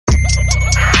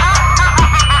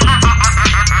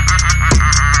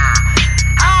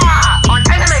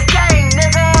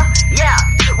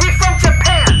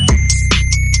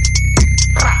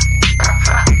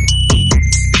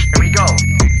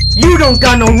don't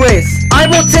got no wrist. I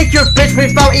will take your bitch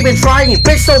without even trying.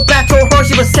 Bitch so bad, told her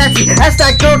she was sexy. Ask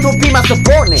that girl to be my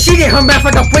subordinate. She get her man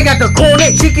for the bring out the corner.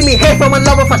 She give me head from a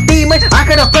love of a demon. I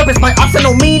could have purpose my option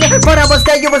no meaning, but I was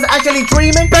there, you was actually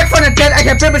dreaming. Back from the dead, I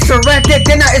got been Rizzurrected.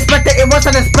 Then I expected it was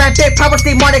unexpected. Powers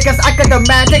demonic cause I got the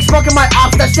magic. Smoking my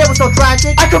ops, that shit was so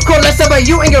tragic. I could call less about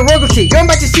you and your royalty. Your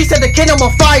majesty set the kingdom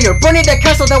on fire. Burning the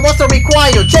castle that was so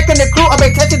required. Checking the crew, I've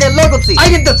been testing their loyalty.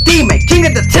 I am the demon, king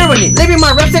of the tyranny. Living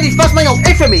my rhapsody, fast my own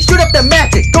infamy. Shoot up the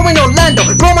magic, going Orlando.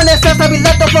 Roman SS, I be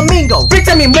left a flamingo. Bitch,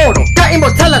 I'm immortal, got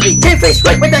immortality. Can't face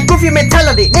straight with that goofy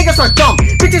mentality. Niggas are dumb,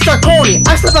 bitches are corny.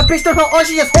 I slap a bitch to her on,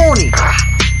 she is horny.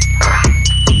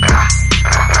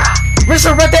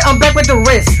 Rizzurrected, I'm back with the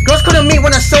wrist. Girls couldn't meet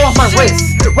when I show off my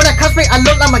wrist. When I cosplay, I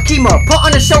look like my chemo. Put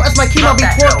on the show as my chemo be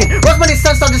twerking. Rosemary's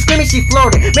son started screaming, she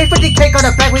floated. Made 50K, got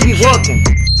her back, we be working.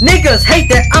 Niggas hate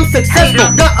that I'm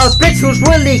successful. Got a bitch who's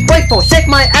really grateful. Shake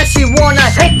my ass, she wanna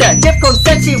hate that. Give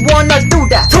consent, she wanna do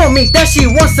that. Told me that she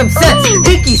wants some sex.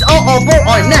 Incase all over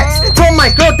our necks. Told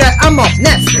my girl that I'm up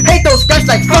next. Hate those guys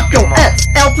like fuck your ex.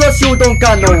 L plus you don't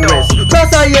got no wrist. Plus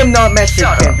I am not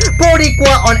Mexican.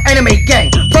 Boricua on anime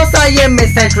gang. Plus I am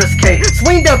Miss Entrance K.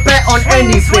 Swing the bat on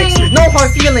any bitch. No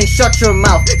hard feelings, shut your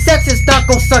mouth. Sex is not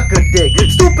gon' suck a dick.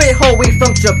 Stupid hoe, we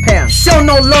from Japan. Show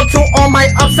no love to all my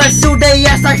upside shoe they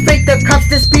ass. I fake the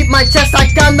cops, this beat my chest. I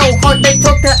got no heart, they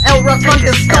took the L right from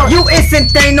the start. You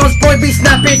isn't Thanos, boy, be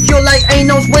snapping. Feel like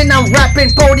anals when I'm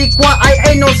rapping. Boricua, I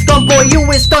ain't no scum, boy. You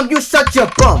is dumb, you such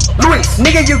a bum. Luis,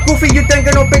 nigga, you goofy, you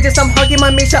think no bitches. I'm hugging my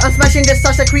Misha, I'm smashing this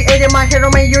sauce. I created my hero,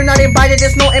 man. You're not invited.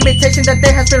 There's no invitation that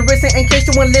day has been risen. In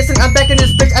case you won't listen, I'm back in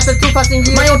this bitch after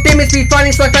 2,000 years. My own demons be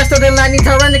fighting, so faster than lightning.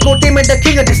 Tyrannical demon, the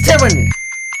king of this tyranny.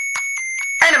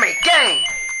 Anime gang.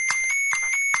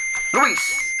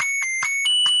 Luis.